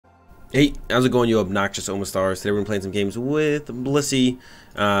Hey, how's it going, you obnoxious Omastars? Today we're going to be playing some games with Blissey.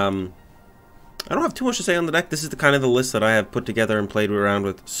 I don't have too much to say on the deck. This is the kind of the list that I have put together and played around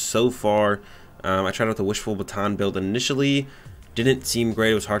with so far. I tried out the Wishful Baton build initially. Didn't seem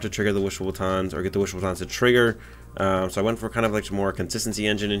great. It was hard to trigger the Wishful Batons or get the Wishful Batons to trigger. So I went for kind of like some more consistency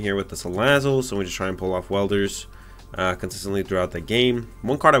engine in here with the Salazzle. So we just try and pull off Welders consistently throughout the game.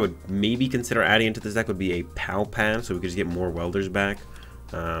 One card I would maybe consider adding into this deck would be a Pal Pad, so we could just get more Welders back.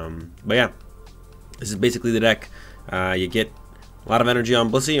 But yeah, this is basically the deck. You get a lot of energy on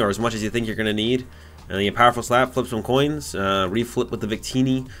Blissey, or as much as you think you're going to need. And then you Powerful Slap, flip some coins, reflip with the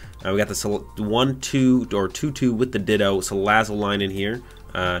Victini. We got the 1-2 or 2-2 with the Ditto Salazzle line in here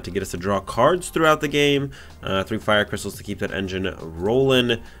to get us to draw cards throughout the game. 3 Fire Crystals to keep that engine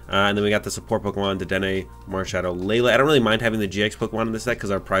rolling. And then we got the support Pokemon, Dedenne, Marshadow, Lele. I don't really mind having the GX Pokemon in this deck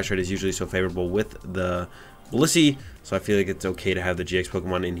because our price rate is usually so favorable with the Blissey, so I feel like it's okay to have the GX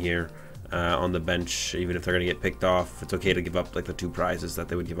Pokemon in here on the bench, even if they're going to get picked off. It's okay to give up like the 2 prizes that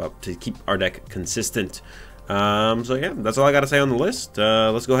they would give up to keep our deck consistent. So yeah, that's all I got to say on the list.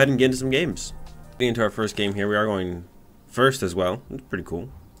 Let's go ahead and get into some games. Getting into our first game here, we are going first as well. It's pretty cool.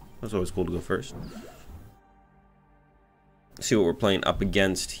 That's always cool to go first. Let's see what we're playing up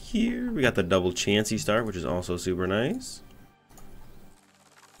against here. We got the double Chansey start, which is also super nice.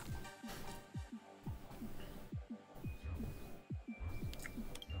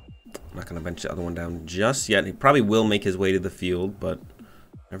 I'm not going to bench the other one down just yet. He probably will make his way to the field, but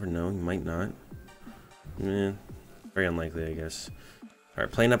never know. He might not. Very unlikely, I guess.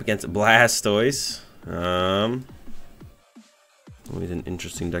 Alright, playing up against Blastoise. Always an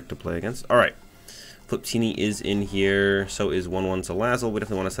interesting deck to play against. Alright. Victini is in here. So is 1-1 Salazzle. We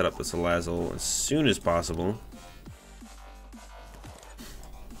definitely want to set up the Salazzle as soon as possible.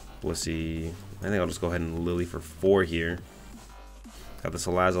 Blissey. I think I'll just go ahead and Lily for 4 here. Got the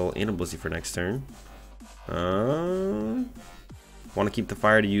Salazzle and a Blissey for next turn. Want to keep the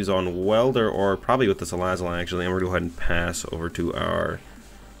fire to use on Welder, or probably with the Salazzle actually. And we're going to go ahead and pass over to our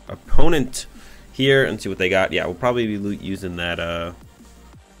opponent here and see what they got. Yeah, we'll probably be using that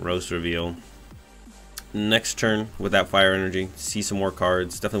roast reveal next turn with that fire energy. See some more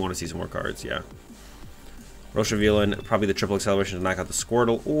cards. Definitely want to see some more cards, yeah. Roast reveal and probably the triple acceleration to knock out the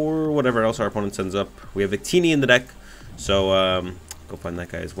Squirtle or whatever else our opponent sends up. We have Victini in the deck, so go find that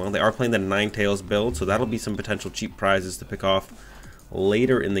guy as well. They are playing the Ninetales build, so that'll be some potential cheap prizes to pick off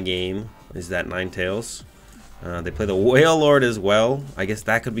later in the game. Is that Ninetales? They play the Wailord as well. I guess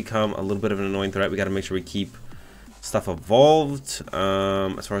that could become a little bit of an annoying threat. We got to make sure we keep stuff evolved.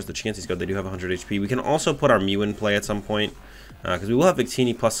 As far as the Chanseys go, they do have 100 HP. We can also put our Mew in play at some point because we will have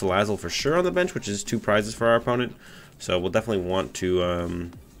Victini plus Salazzle for sure on the bench, which is 2 prizes for our opponent. So we'll definitely want to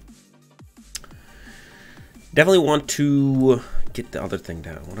get the other thing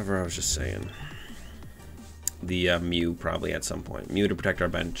down. Whatever I was just saying. The Mew probably at some point. Mew to protect our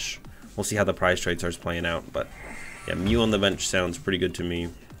bench. We'll see how the prize trade starts playing out, but yeah, Mew on the bench sounds pretty good to me.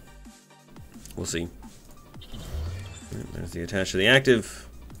 We'll see. There's the attach to the active.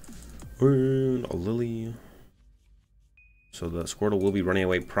 And a Lily. So the Squirtle will be running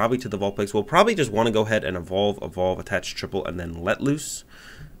away probably to the Vulpix. We'll probably just want to go ahead and evolve, attach triple, and then let loose.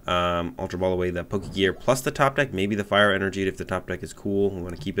 Ultra Ball away the Pokégear plus the top deck, maybe the Fire Energy if the top deck is cool. We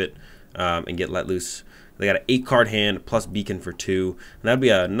want to keep it and get let loose. They got an 8-card hand plus Beacon for 2, and that'd be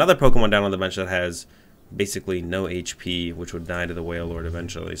another Pokemon down on the bench that has basically no HP, which would die to the Wailord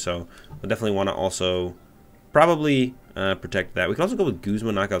eventually. So we'll definitely want to also probably protect that. We can also go with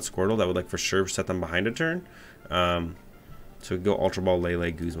Guzma knockout Squirtle. That would like for sure set them behind a turn. So we could go Ultra Ball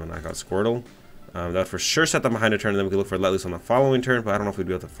Lele Guzma knockout Squirtle. That would for sure set them behind a turn, and then we could look for Let Loose on the following turn, but I don't know if we'd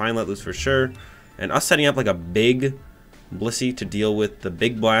be able to find Let Loose for sure. And us setting up like a big Blissey to deal with the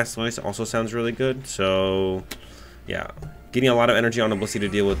big Blastoise also sounds really good. So, yeah, getting a lot of energy on a Blissey to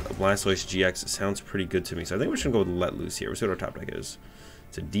deal with Blastoise GX sounds pretty good to me. So I think we're just going to go with Let Loose here. We'll see what our top deck is.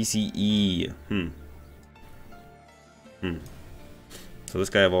 It's a DCE. So this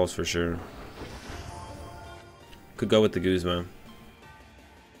guy evolves for sure. Could go with the Guzma.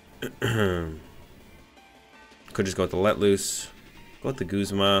 Could just go with the Let Loose. Go with the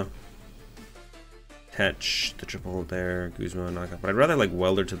Guzma. Attach the triple there. Guzma knockout. But I'd rather like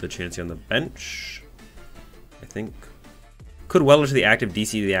Welder to the Chansey on the bench, I think. Could Welder to the active,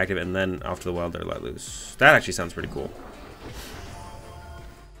 DC to the active, and then off to the Welder, Let Loose. That actually sounds pretty cool.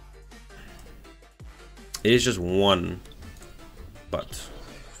 It is just 1, but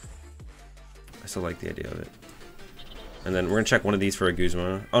I still like the idea of it. And then we're going to check one of these for a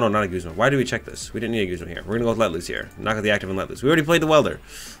Guzma. Oh, no, not a Guzma. Why do we check this? We didn't need a Guzma here. We're going to go with Let Loose here. Knock out the active and Let Loose. We already played the Welder.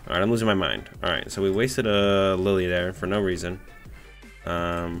 All right, I'm losing my mind. All right, so we wasted a Lily there for no reason.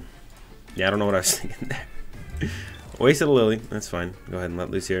 Yeah, I don't know what I was thinking there. Wasted a Lillie. That's fine. Go ahead and let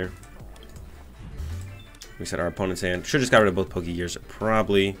loose here. Reset our opponent's hand. Should just got rid of both Pokégears.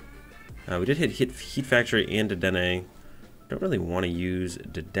 Probably. We did hit Heat Factory and Dedenne. Don't really want to use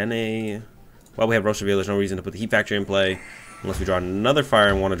Dedenne. While we have Roche Reveal, there's no reason to put the Heat Factory in play. Unless we draw another fire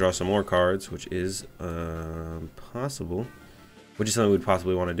and want to draw some more cards, which is possible. Which is something we'd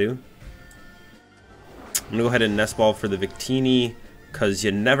possibly want to do. I'm going to go ahead and Nest Ball for the Victini, because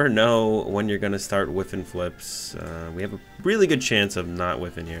you never know when you're going to start whiffing flips. We have a really good chance of not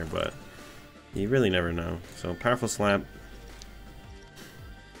whiffing here, but you really never know. So, Powerful Slap.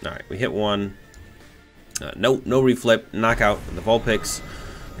 Alright, we hit one. No reflip. Knockout. The Vulpix.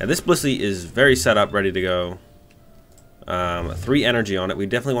 Yeah, this Blissey is very set up, ready to go. 3 energy on it. We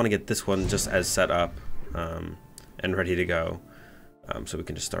definitely want to get this one just as set up and ready to go. So we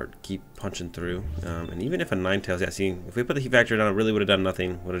can just keep punching through. And even if a Ninetales, yeah, see, if we put the Heat Factory down, it really would have done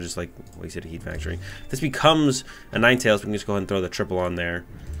nothing. Would have just, like, wasted a Heat Factory. If this becomes a Ninetales, we can just go ahead and throw the triple on there.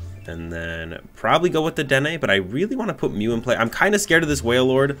 And then probably go with the Dedenne, but I really want to put Mew in play. I'm kind of scared of this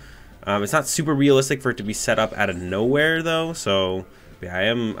Wailord. It's not super realistic for it to be set up out of nowhere, though. So, yeah, I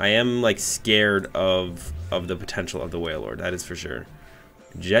am like, scared of the potential of the Wailord. That is for sure.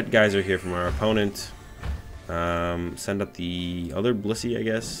 Jet Geyser here from our opponent. Send up the other Blissey, I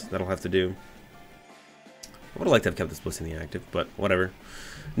guess. That'll have to do. I would have liked to have kept this Blissey in the active, but whatever.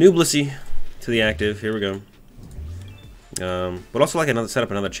 New Blissey to the active. Here we go. But also like set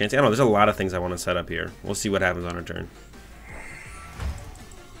up another chance. I don't know, there's a lot of things I want to set up here. We'll see what happens on our turn.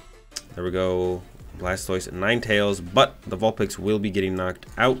 There we go. Blastoise and Ninetales, but the Vulpix will be getting knocked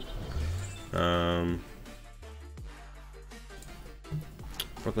out.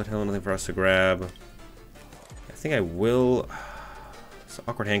 Brooklet Hill, nothing for us to grab. I think I will. It's an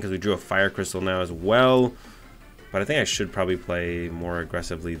awkward hand because we drew a Fire Crystal now as well. But I think I should probably play more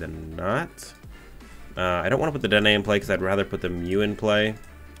aggressively than not. I don't want to put the Dedenne in play because I'd rather put the Mew in play.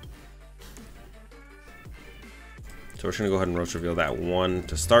 So we're just going to go ahead and Roach Reveal that one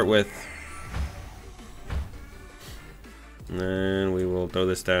to start with. And then we will throw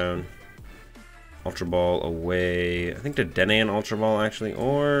this down. Ultra Ball away. I think the Dedenne and Ultra Ball actually.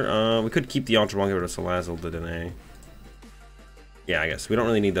 Or we could keep the Ultra Ball and get rid of Salazzle Dedenne. Yeah, I guess. We don't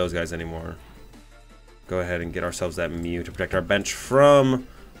really need those guys anymore. Go ahead and get ourselves that Mew to protect our bench from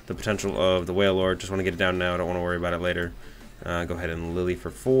the potential of the Wailord. Just want to get it down now. I don't want to worry about it later. Go ahead and Lillie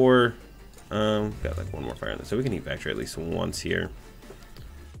for 4. Got like one more fire in this, so we can Heat Factory at least once here.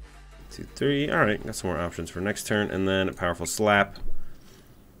 2, 3. Alright, got some more options for next turn. And then a Powerful Slap.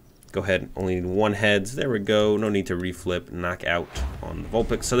 Go ahead, only need 1 heads. There we go. No need to reflip. Knockout on the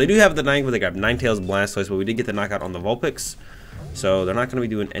Vulpix. So they do have the they got Ninetales, Blastoise, but we did get the knockout on the Vulpix. So they're not going to be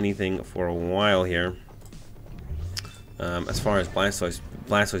doing anything for a while here. As far as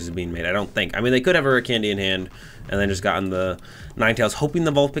Blastoise is being made, I don't think. I mean, they could have a Rare Candy in hand and then just gotten the Ninetales, hoping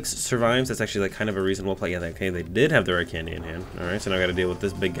the Vulpix survives. That's actually like kind of a reasonable play. Yeah, okay, they did have the Rare Candy in hand. All right, so now I got to deal with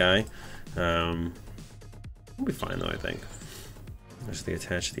this big guy. We'll be fine though, I think. Just the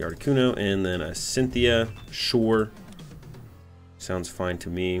attach to the Articuno and then a Cynthia. Sure, sounds fine to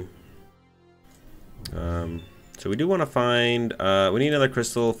me. So we do want to find. We need another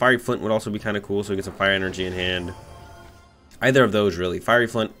crystal. Fiery Flint would also be kind of cool, so we get some fire energy in hand. Either of those, really. Fiery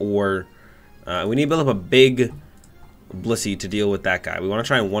Flint or... we need to build up a big Blissey to deal with that guy. We want to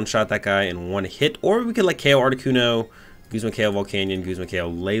try and one-shot that guy in 1 hit. Or we could, like, KO Articuno, Guzma KO Volcanion, Guzma KO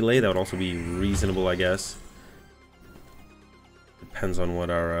Lele. That would also be reasonable, I guess. Depends on what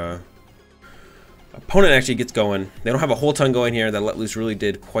our opponent actually gets going. They don't have a whole ton going here. That Let Loose really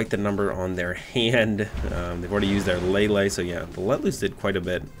did quite the number on their hand. They've already used their Lele, so yeah, the Let Loose did quite a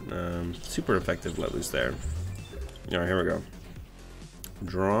bit. Super effective Let Loose there. Alright, here we go.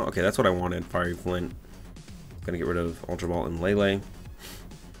 Draw. Okay, that's what I wanted. Fiery Flint. Gonna get rid of Ultra Ball and Lele.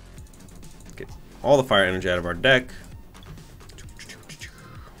 Get all the fire energy out of our deck.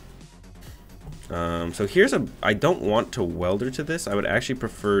 So here's a... I don't want to Welder to this. I would actually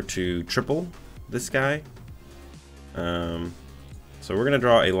prefer to triple this guy. So we're gonna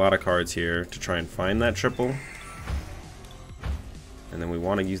draw a lot of cards here to try and find that triple. And then we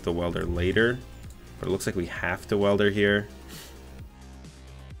want to use the Welder later. But it looks like we have to Welder here.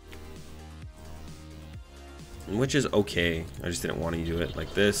 Which is okay. I just didn't want to do it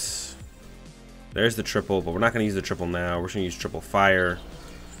like this. There's the triple, but we're not going to use the triple now. We're just going to use triple fire.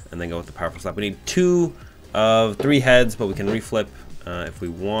 And then go with the Powerful Slap. We need 2 of 3 heads, but we can reflip if we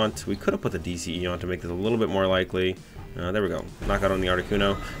want. We could have put the DCE on to make this a little bit more likely. There we go. Knockout on the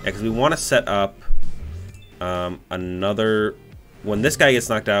Articuno. Yeah, because we want to set up another... When this guy gets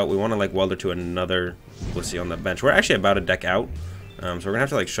knocked out, we want to like Welder to another Blissey on the bench. We're actually about a deck out. So we're going to have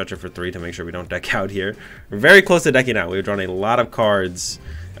to like stretch it for 3 to make sure we don't deck out here. We're very close to decking out. We've drawn a lot of cards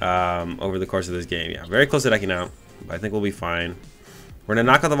over the course of this game. Yeah, very close to decking out. But I think we'll be fine. We're going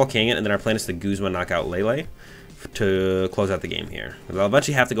to knock out the Volcanion, and then our plan is to Guzma knock out Lele to close out the game here. They'll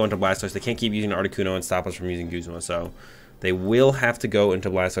eventually have to go into Blastoise. They can't keep using Articuno and stop us from using Guzma, so they will have to go into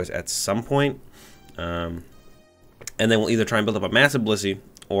Blastoise at some point. And then we'll either try and build up a massive Blissey,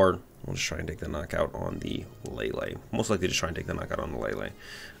 or we'll just try and take the knockout on the Lele. Most likely just try and take the knockout on the Lele.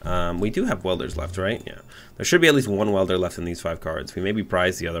 We do have Welders left, right? Yeah. There should be at least one Welder left in these 5 cards. We maybe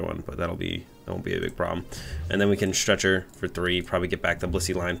prize the other one, but that won't be a big problem. And then we can stretch her for 3, probably get back the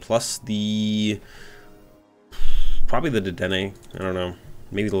Blissey line, plus probably the Dedenne. I don't know.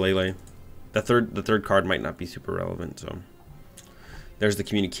 Maybe the Lele. The third card might not be super relevant, so there's the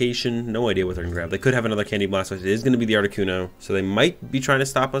communication. No idea what they're going to grab. They could have another Candy Blastoise. It is going to be the Articuno, so they might be trying to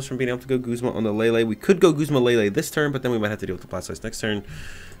stop us from being able to go Guzma on the Lele. We could go Guzma Lele this turn, but then we might have to deal with the Blastoise next turn.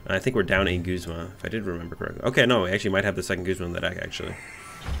 I think we're down a Guzma, if I did remember correctly. Okay, no, we actually might have the second Guzma in the deck, actually.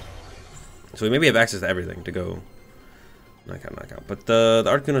 So we maybe have access to everything to go knockout. But the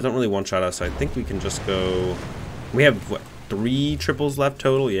Articunos don't really one-shot us, so I think we can just go... We have, what, 3 triples left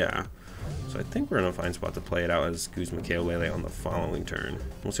total? Yeah. So I think we're in a fine spot to play it out as Guzma KO Lele on the following turn.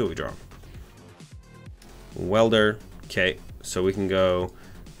 We'll see what we draw. Welder. Okay, so we can go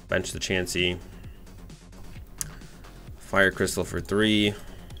bench the Chansey. Fire Crystal for 3.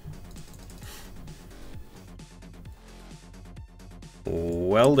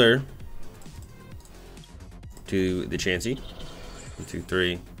 Welder to the Chansey. 1, 2,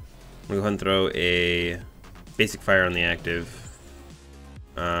 3. We'll go ahead and throw a basic fire on the active.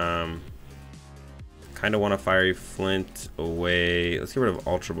 Kind of want a Fiery Flint away. Let's get rid of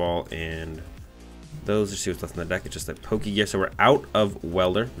Ultra Ball and those. Let's see what's left in the deck. It's just a Pokégear. So we're out of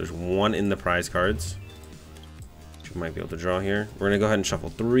Welder. There's 1 in the prize cards, which we might be able to draw here. We're going to go ahead and shuffle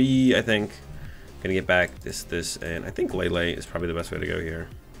 3, I think. Going to get back this, and I think Lele is probably the best way to go here.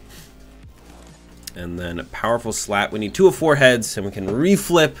 And then a powerful slap. We need 2 of 4 heads, and we can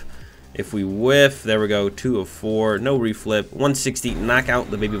reflip if we whiff. There we go, 2 of 4. No reflip. 160, knock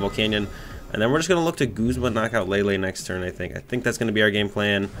out the baby Volcanion. And then we're just going to look to Guzma knock out Lele next turn, I think. I think that's going to be our game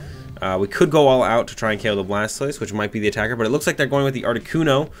plan. We could go all out to try and KO the Blastoise, which might be the attacker, but it looks like they're going with the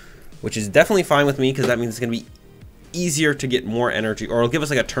Articuno, which is definitely fine with me, because that means it's going to be easier to get more energy, or it'll give us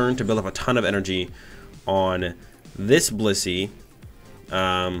like a turn to build up a ton of energy on this Blissey.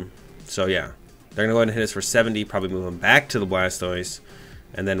 So yeah, they're going to go ahead and hit us for 70, probably move them back to the Blastoise,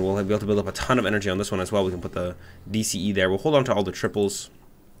 and then we'll be able to build up a ton of energy on this one as well. We can put the DCE there. We'll hold on to all the triples.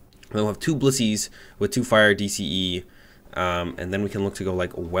 Then we'll have 2 Blissies with 2 Fire DCE, and then we can look to go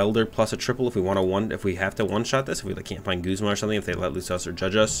like Welder plus a triple if we want to if we have to one-shot this, if we like, can't find Guzma or something, if they let loose us or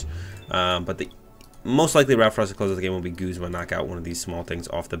judge us. But the most likely route for us to close out the game will be Guzma knock out one of these small things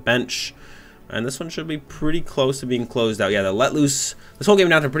off the bench, and this one should be pretty close to being closed out. Yeah, the let loose. This whole game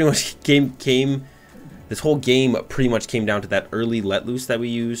down to pretty much This whole game pretty much came down to that early let loose that we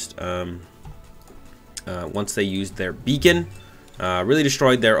used. Once they used their beacon. Really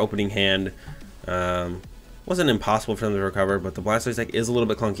destroyed their opening hand. Wasn't impossible for them to recover, but the Blastoise deck is a little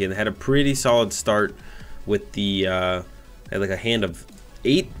bit clunky, and they had a pretty solid start with the they had like a hand of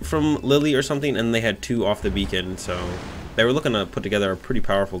 8 from Lillie or something, and they had 2 off the beacon, so they were looking to put together a pretty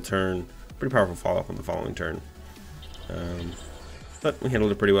powerful turn, pretty powerful follow-up on the following turn. But we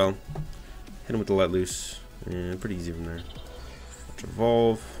handled it pretty well. Hit him with the let loose, and pretty easy from there. Let's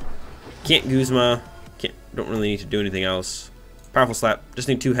evolve. Can't Guzma. Don't really need to do anything else. Powerful slap. Just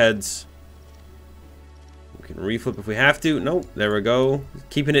need 2 heads. We can reflip if we have to. Nope. There we go.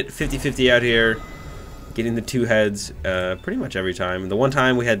 Keeping it 50-50 out here. Getting the 2 heads pretty much every time. The one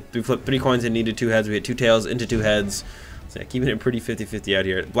time we flipped 3 coins and needed 2 heads. We had 2 tails into 2 heads. So yeah, keeping it pretty 50-50 out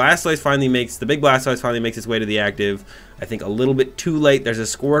here. The big Blastoise finally makes its way to the active. I think a little bit too late. There's a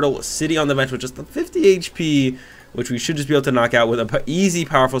Squirtle sitting on the bench with just the 50 HP, which we should just be able to knock out with an easy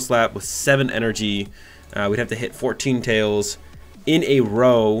powerful slap with 7 energy. We'd have to hit 14 tails in a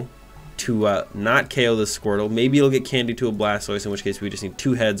row to not KO the Squirtle. Maybe it'll get candy to a Blastoise, in which case we just need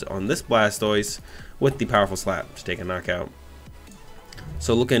 2 heads on this Blastoise with the powerful slap to take a knockout.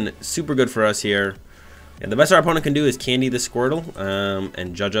 So looking super good for us here. And the best our opponent can do is candy the Squirtle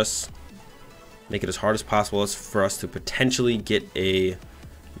and judge us. Make it as hard as possible for us to potentially get a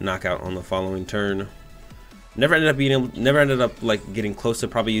knockout on the following turn. Never ended up like getting close to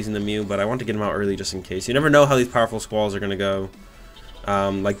probably using the Mew, but I want to get him out early just in case. You never know how these powerful squalls are gonna go.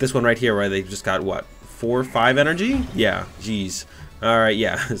 Like this one right here, where they just got what, 4 or 5 energy? Yeah, jeez. All right,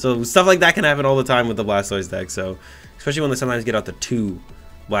 yeah. So stuff like that can happen all the time with the Blastoise deck. So especially when they sometimes get out the 2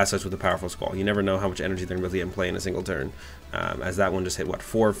 Blastoise with a powerful Squall. You never know how much energy they're going to be able to get in play in a single turn, as that one just hit, what,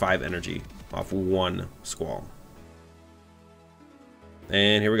 4 or 5 energy off one Squall.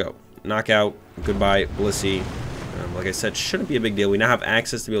 And here we go. Knockout. Goodbye, Blissey. Like I said, shouldn't be a big deal. We now have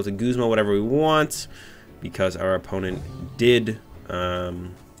access to be able to Guzma whatever we want, because our opponent did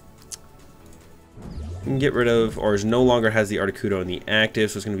get rid of, or is no longer has the Articuno in the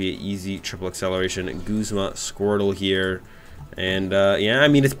active, so it's going to be an easy triple acceleration Guzma Squirtle here. And yeah, I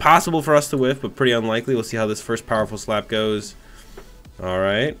mean, it's possible for us to whiff, but pretty unlikely. We'll see how this first powerful slap goes.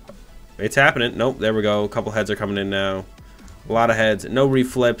 Alright, it's happening. Nope, there we go. A couple heads are coming in now. A lot of heads, no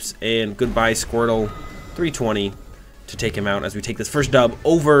reflips, and goodbye Squirtle. 320 to take him out as we take this first dub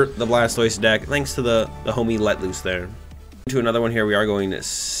over the Blastoise deck, thanks to the homie Let Loose there. To another one here, we are going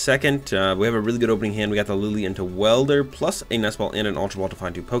second. We have a really good opening hand. We got the Lillie into Welder, plus a Nest Ball and an Ultra Ball to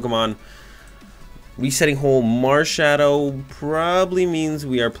find 2 Pokemon. Resetting Hole Marshadow probably means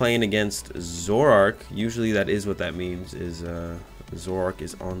we are playing against Zoroark. Usually that is what that means, is Zoroark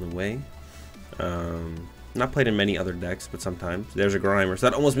is on the way. Not played in many other decks, but sometimes. There's a Grimer, so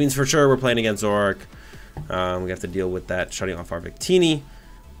that almost means for sure we're playing against Zoroark. We have to deal with that, shutting off our Victini.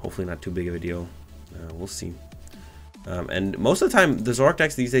 Hopefully not too big of a deal. We'll see. And most of the time, the Zoroark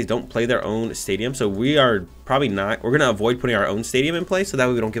decks these days don't play their own stadium, so we are probably not. We're going to avoid putting our own stadium in play, so that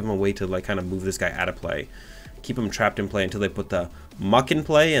way we don't give them a way to like kind of move this guy out of play. Keep him trapped in play until they put the Muck in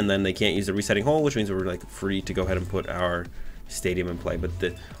play, and then they can't use the Resetting Hole, which means we're like free to go ahead and put our stadium in play. But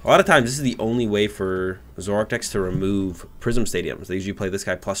a lot of times this is the only way for Zoroark decks to remove Prism Stadiums. They usually play this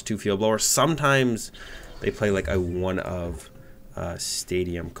guy plus 2 Field Blower. Sometimes they play like a 1 of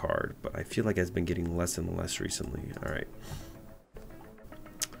Stadium card, but I feel like it's been getting less and less recently. All right,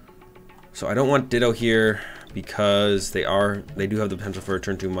 so I don't want Ditto here because they do have the potential for a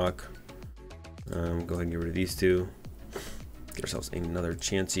turn 2 Muck. Go ahead and get rid of these two. Get ourselves another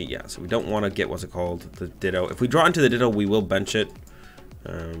Chansey. Yeah, so we don't want to get, what's it called, the Ditto. If we draw into the Ditto, we will bench it,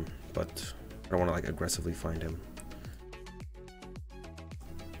 but I don't want to like aggressively find him.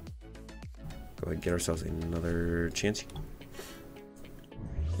 Go ahead and get ourselves another Chansey.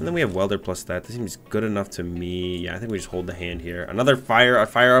 And then we have Welder plus that. This seems good enough to me. Yeah, I think we just hold the hand here. Another fire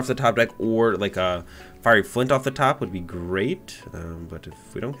off the top deck, or like a Fiery Flint off the top would be great. But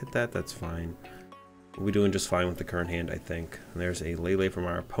if we don't hit that, that's fine. We'll be doing just fine with the current hand, I think. And there's a Lele from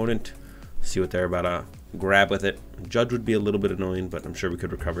our opponent. See what they're about to grab with it. Judge would be a little bit annoying, but I'm sure we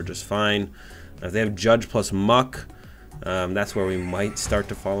could recover just fine. If they have Judge plus Muck, that's where we might start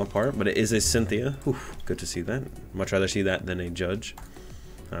to fall apart. But it is a Cynthia. Whew, good to see that. Much rather see that than a Judge.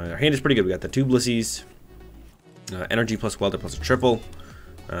 Our hand is pretty good. We got the 2 Blissies, energy plus Welder plus a triple.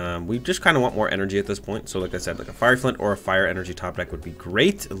 We just kind of want more energy at this point. So like I said, like a Fire Flint or a Fire Energy top deck would be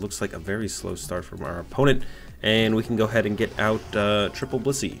great. It looks like a very slow start from our opponent. And we can go ahead and get out triple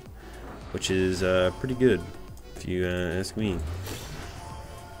Blissey, which is pretty good, if you ask me.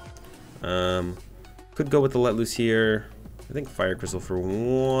 Could go with the Let Loose here. I think Fire Crystal for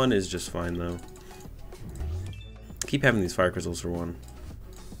 1 is just fine, though. Keep having these Fire Crystals for 1.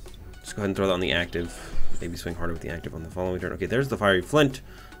 Just go ahead and throw that on the active. Maybe swing harder with the active on the following turn. Okay, there's the Fiery Flint.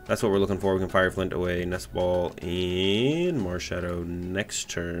 That's what we're looking for. We can Fire Flint away, Nest Ball, and Marshadow next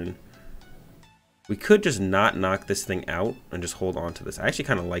turn. We could just not knock this thing out and just hold on to this. I actually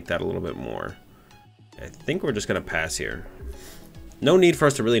kind of like that a little bit more. I think we're just going to pass here. No need for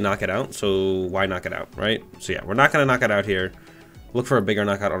us to really knock it out, so why knock it out, right? So yeah, we're not going to knock it out here. Look for a bigger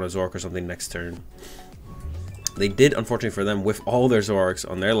knockout on a Zoroark or something next turn. They did, unfortunately for them, whiff all their Zoroarks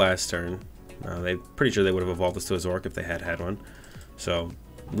on their last turn. They're pretty sure they would have evolved this to a Zoroark if they had one. So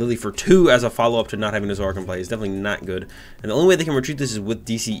Lillie for 2 as a follow-up to not having a Zoroark in play is definitely not good. And the only way they can retreat this is with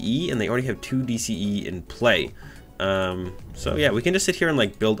DCE, and they already have 2 DCE in play. So yeah, we can just sit here and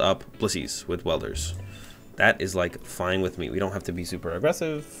like build up Blissies with Welders. That is like fine with me. We don't have to be super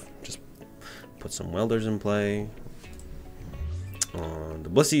aggressive. Just put some Welders in play on the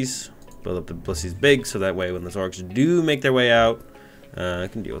Blissies. Build up the Blissies big, so that way when the Zoroarks do make their way out, I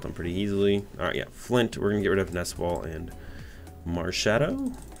can deal with them pretty easily. Alright, yeah, Flint, we're going to get rid of Nest Ball and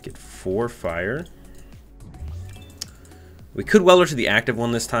Marshadow. Get 4 fire. We could Welder to the active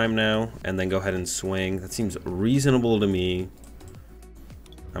one this time now, and then go ahead and swing. That seems reasonable to me.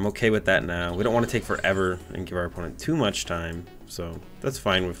 I'm okay with that now. We don't want to take forever and give our opponent too much time, so that's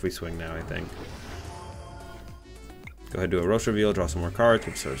fine if we swing now, I think. Go ahead and do a Roast Reveal, draw some more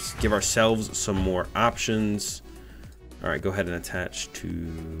cards, give ourselves some more options. Alright, go ahead and attach to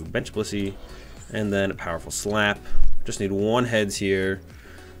Bench Blissey, and then a powerful slap. Just need 1 heads here.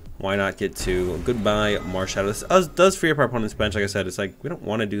 Why not get 2? Goodbye, Marshadow. This does free up our opponent's bench. Like I said, it's like we don't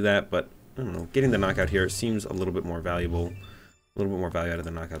want to do that, but I don't know. Getting the knockout here seems a little bit more valuable. little bit more value out of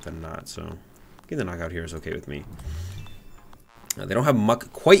the knockout than not. So getting the knockout here is okay with me. They don't have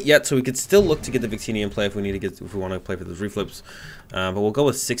Muck quite yet, so we could still look to get the Victini in play if we need to get, if we want to play for those reflips. But we'll go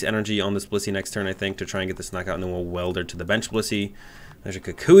with 6 energy on this Blissey next turn, I think, to try and get this knockout, and then we'll Welder to the bench Blissey. There's a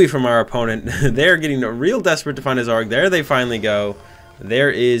Kukui from our opponent. They're getting real desperate to find a Zoroark. There they finally go. There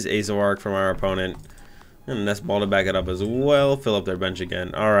is a Zoroark from our opponent. And Nest balled to back it up as well. Fill up their bench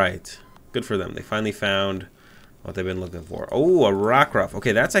again. Alright. Good for them. They finally found what they've been looking for. Oh, a Rockruff.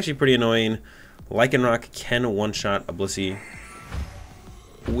 Okay, that's actually pretty annoying. Lycanroc can one-shot a Blissey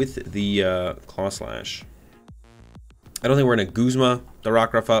with the Claw Slash. I don't think we're going to Guzma the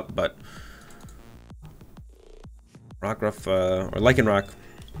Rockruff up, but Rockruff or Lycanroc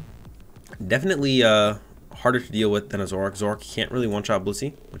definitely harder to deal with than a Zoroark. Zoroark can't really one-shot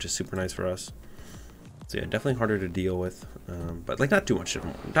Blissey, which is super nice for us. So yeah, definitely harder to deal with, but like not too much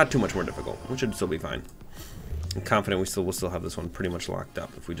more difficult. We should still be fine. I'm confident we'll still have this one pretty much locked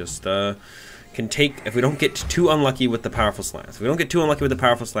up if we just if we don't get too unlucky with the powerful slaps. If we don't get too unlucky with the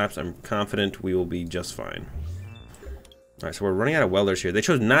powerful slaps, I'm confident we will be just fine. Alright, so we're running out of Welders here. They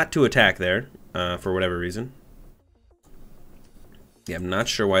chose not to attack there, for whatever reason. Yeah, I'm not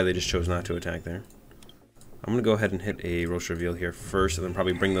sure why they just chose not to attack there. I'm going to go ahead and hit a Roche Reveal here first, and then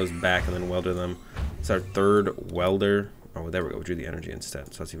probably bring those back and then Welder them. It's our 3rd Welder. Oh, there we go. We drew the energy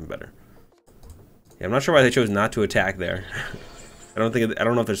instead, so that's even better. Yeah, I'm not sure why they chose not to attack there. I don't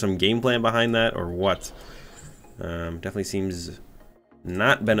know if there's some game plan behind that or what. Definitely seems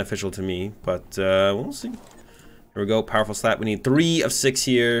not beneficial to me, but we'll see. Here we go. Powerful slap. We need 3 of 6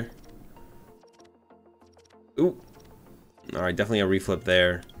 here. Ooh. Alright, definitely a reflip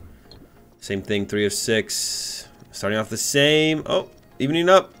there. Same thing, 3 of 6. Starting off the same. Oh, evening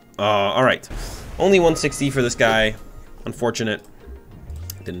up. Alright. Only 160 for this guy. Unfortunate.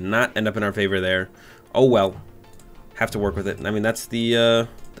 Did not end up in our favor there. Oh well. Have to work with it. I mean, that's the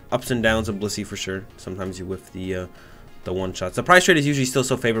ups and downs of Blissey for sure. Sometimes you whiff the one-shots. The price trade is usually still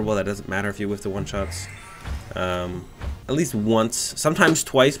so favorable that it doesn't matter if you whiff the one-shots. At least once. Sometimes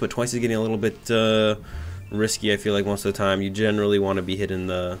twice, but twice is getting a little bit risky, I feel like, most of the time. You generally want to be hitting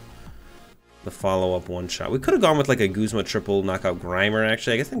the follow-up one-shot. We could have gone with like a Guzma triple knockout Grimer,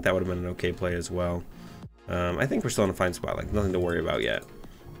 actually. I think that would have been an okay play as well. I think we're still in a fine spot, like nothing to worry about yet.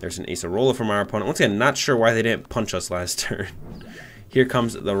 There's an Acerola from our opponent. Once again, not sure why they didn't punch us last turn. Here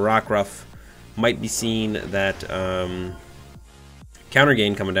comes the Rockruff. Might be seeing that counter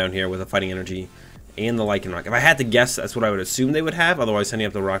gain coming down here with a Fighting Energy and the Lycanroc. If I had to guess, that's what I would assume they would have. Otherwise, sending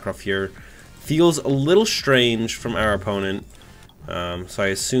up the Rockruff here feels a little strange from our opponent. So I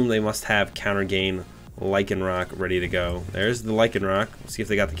assume they must have counter gain Lycanroc ready to go. There's the Lycanroc. Let's see if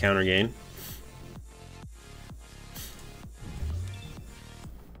they got the counter gain.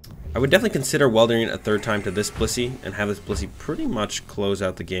 I would definitely consider welding a 3rd time to this Blissey and have this Blissey pretty much close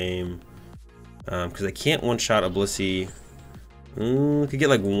out the game. Because they can't one-shot a Blissey. Could get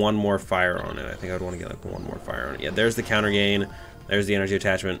like 1 more fire on it. I think I would want to get like 1 more fire on it. Yeah, there's the counter gain. There's the energy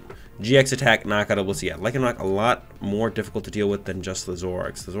attachment. GX attack, knockout of Blissey. Yeah, Lycanroc a lot more difficult to deal with than just the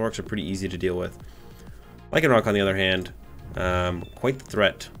Zoroarks. The Zoroarks are pretty easy to deal with. Lycanroc, on the other hand, quite the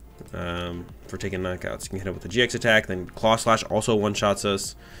threat for taking knockouts. You can hit it with the GX attack, then Claw Slash also one-shots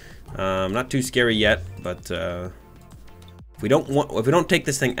us. Not too scary yet, but if we don't take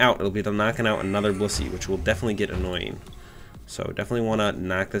this thing out, it'll be knocking out another Blissey, which will definitely get annoying. So definitely want to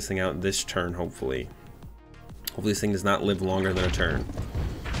knock this thing out this turn, hopefully. Hopefully this thing does not live longer than a turn.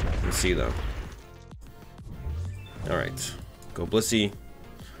 We'll see though. Alright. Go Blissey.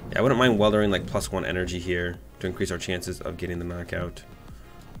 Yeah, I wouldn't mind weldering like +1 energy here to increase our chances of getting the knockout.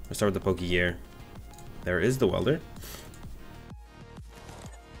 Let's start with the Pokégear. There is the welder.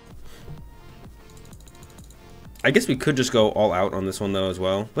 I guess we could just go all out on this one though as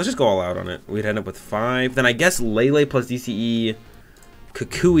well. Let's just go all out on it. We'd end up with 5. Then I guess Lele plus DCE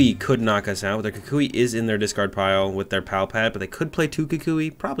Kukui could knock us out. Their Kukui is in their discard pile with their Pal Pad, but they could play 2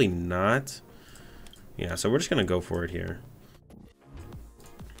 Kukui. Probably not. Yeah, so we're just going to go for it here.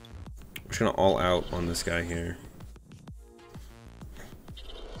 We're just going to all out on this guy here.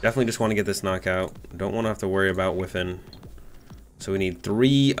 Definitely just want to get this knockout. Don't want to have to worry about whiffing. So we need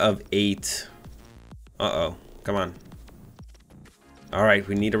 3 of 8. Uh-oh. Come on. Alright,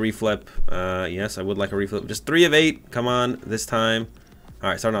 we need a reflip. Yes, I would like a reflip. Just 3 of 8. Come on, this time.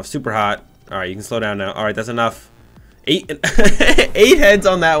 Alright, starting off super hot. Alright, you can slow down now. Alright, that's enough. 8 heads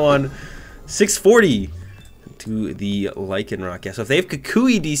on that one. 640 to the Lycanroc. Yeah, so if they have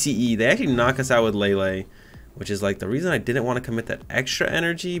Kukui DCE, they actually knock us out with Lele, which is like the reason I didn't want to commit that extra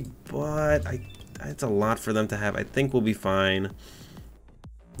energy, but it's a lot for them to have. I think we'll be fine.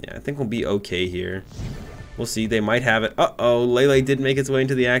 Yeah, I think we'll be okay here. We'll see. They might have it. Uh-oh, Lele did make its way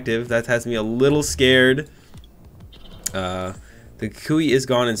into the active. That has me a little scared. The Kukui is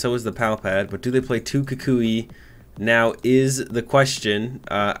gone, and so is the Palpad. But do they play 2 Kukui? Now is the question.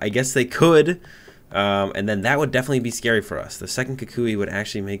 I guess they could. And then that would definitely be scary for us. The second Kukui would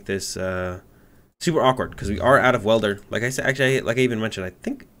actually make this super awkward, because we are out of Welder. Like I said, actually, like I even mentioned, I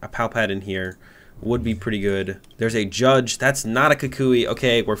think a Palpad in here would be pretty good. There's a Judge. That's not a Kukui.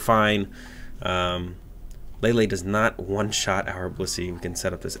 Okay, we're fine. Lele does not one-shot our Blissey. We can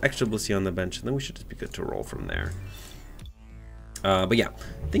set up this extra Blissey on the bench, and then we should just be good to roll from there. But yeah,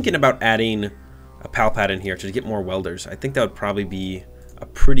 thinking about adding a Palpad in here to get more Welders. I think that would probably be a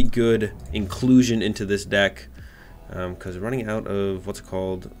pretty good inclusion into this deck, because running out of, what's it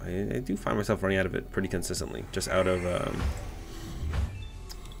called? I do find myself running out of it pretty consistently, just out of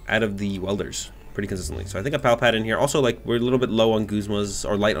the Welders pretty consistently. So I think a Palpad in here. Also, like, we're a little bit low on Guzmas,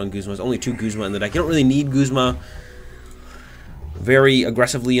 or light on Guzmas. Only 2 Guzma in the deck. You don't really need Guzma very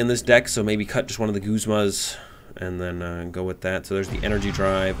aggressively in this deck, so maybe cut just one of the Guzmas and then go with that. So there's the Energy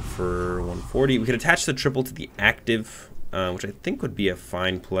Drive for 140. We could attach the triple to the active, which I think would be a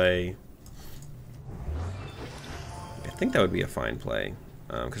fine play. I think that would be a fine play,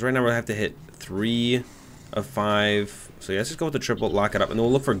 because right now we'll have to hit 3 of 5. So yeah, let's just go with the triple, lock it up, and then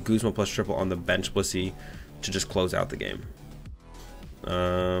we'll look for Guzma plus triple on the bench Blissey to just close out the game.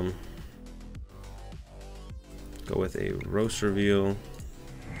 Go with a Roast Reveal.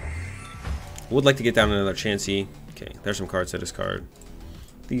 Would like to get down another Chansey. Okay, there's some cards to discard.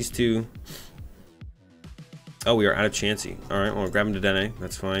 These 2. Oh, we are out of Chansey. Alright, well, we're grabbing Dedenne.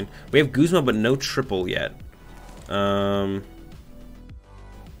 That's fine. We have Guzma, but no triple yet. A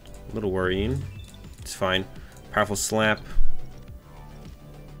little worrying. It's fine. Powerful Slap.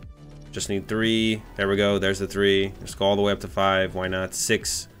 Just need 3. There we go. There's the 3. Let's go all the way up to 5. Why not?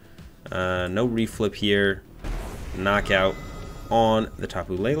 6. No reflip here. Knockout on the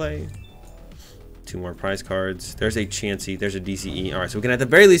Tapu Lele. 2 more prize cards. There's a Chansey. There's a DCE. Alright, so we can at the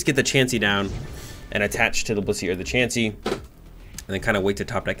very least get the Chansey down and attach to the Blissey or the Chansey, and then kind of wait to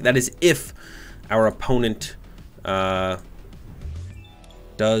top deck. That is if our opponent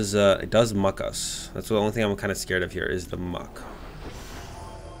does muck us. That's the only thing I'm kind of scared of here is the muck.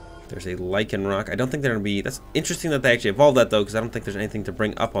 There's a Lycanroc. I don't think they're going to be... That's interesting that they actually evolved that, though, because I don't think there's anything to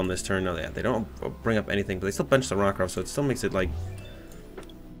bring up on this turn. No, they don't bring up anything, but they still bench the Rockruff, so it still makes it like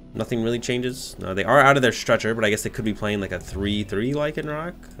nothing really changes. No, they are out of their stretcher, but I guess they could be playing like a 3/3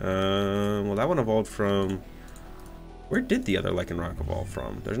 Lycanroc. Well, that one evolved from... Where did the other Lycanroc evolve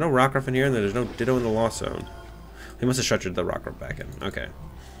from? There's no Rockruff in here, and there's no Ditto in the Lost Zone. He must have stretchered the Rockruff back in. Okay.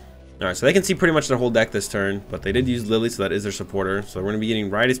 Alright, so they can see pretty much their whole deck this turn, but they did use Lillie, so that is their supporter. So we're going to be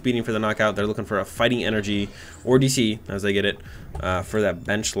getting Riotous Beating for the knockout. They're looking for a Fighting Energy, or DC, as they get it, for that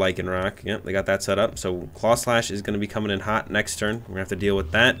bench Lycanroc. Yep, they got that set up. So Claw Slash is going to be coming in hot next turn. We're going to have to deal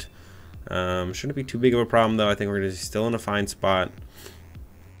with that. Shouldn't be too big of a problem, though. I think we're going to be still in a fine spot.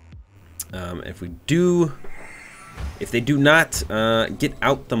 If they do not get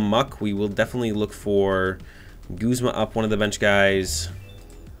out the muck, we will definitely look for Guzma up one of the bench guys,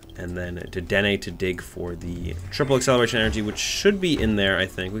 and then Dedenne to dig for the triple acceleration energy, which should be in there, I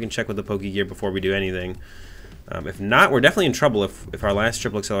think. We can check with the Pokégear before we do anything. If not, we're definitely in trouble if our last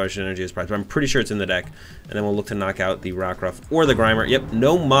triple acceleration energy is prized, but I'm pretty sure it's in the deck. And then we'll look to knock out the Rockruff or the Grimer. Yep,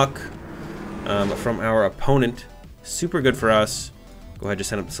 no muck from our opponent. Super good for us. Go ahead, just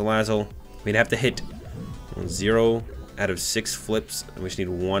send up the Salazzle. We'd have to hit 0 out of 6 flips, and we just need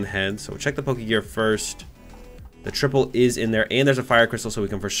 1 head. So we'll check the Pokégear first. The triple is in there, and there's a Fire Crystal, so we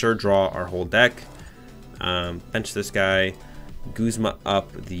can for sure draw our whole deck. Bench this guy, Guzma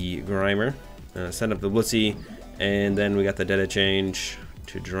up the Grimer, send up the Blissey, and then we got the Dedenne change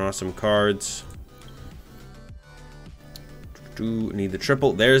to draw some cards. Need the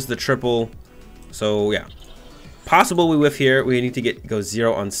triple. There's the triple. So yeah, possible we whiff here. We need to go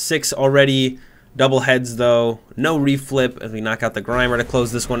 0 on 6 already. Double heads though, no reflip as we knock out the Grimer to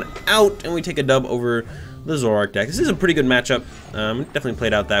close this one out, and we take a dub over the Zoroark deck. This is a pretty good matchup. Definitely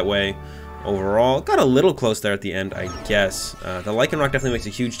played out that way overall. Got a little close there at the end, I guess. The Lycanroc definitely makes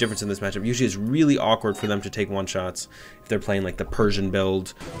a huge difference in this matchup. Usually it's really awkward for them to take one-shots if they're playing like the Persian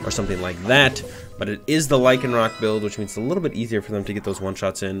build or something like that. But it is the Lycanroc build, which means it's a little bit easier for them to get those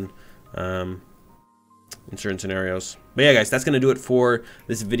one-shots in certain scenarios. But yeah, guys, that's going to do it for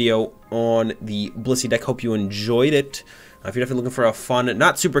this video on the Blissey deck. Hope you enjoyed it. If you're definitely looking for a fun,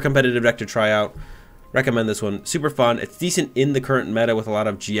 not super competitive deck to try out, recommend this one. Super fun. It's decent in the current meta with a lot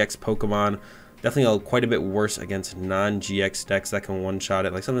of GX Pokemon. Definitely quite a bit worse against non-GX decks that can one-shot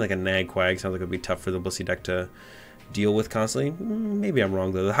it. Like something like a Nagquag sounds like it would be tough for the Blissey deck to deal with constantly. Maybe I'm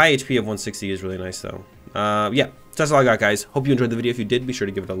wrong, though. The high HP of 160 is really nice, though. Yeah, so that's all I got, guys. Hope you enjoyed the video. If you did, be sure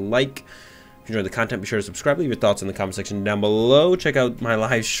to give it a like. If you enjoyed the content, be sure to subscribe. Leave your thoughts in the comment section down below. Check out my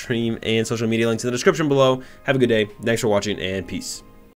live stream and social media links in the description below. Have a good day. Thanks for watching, and peace.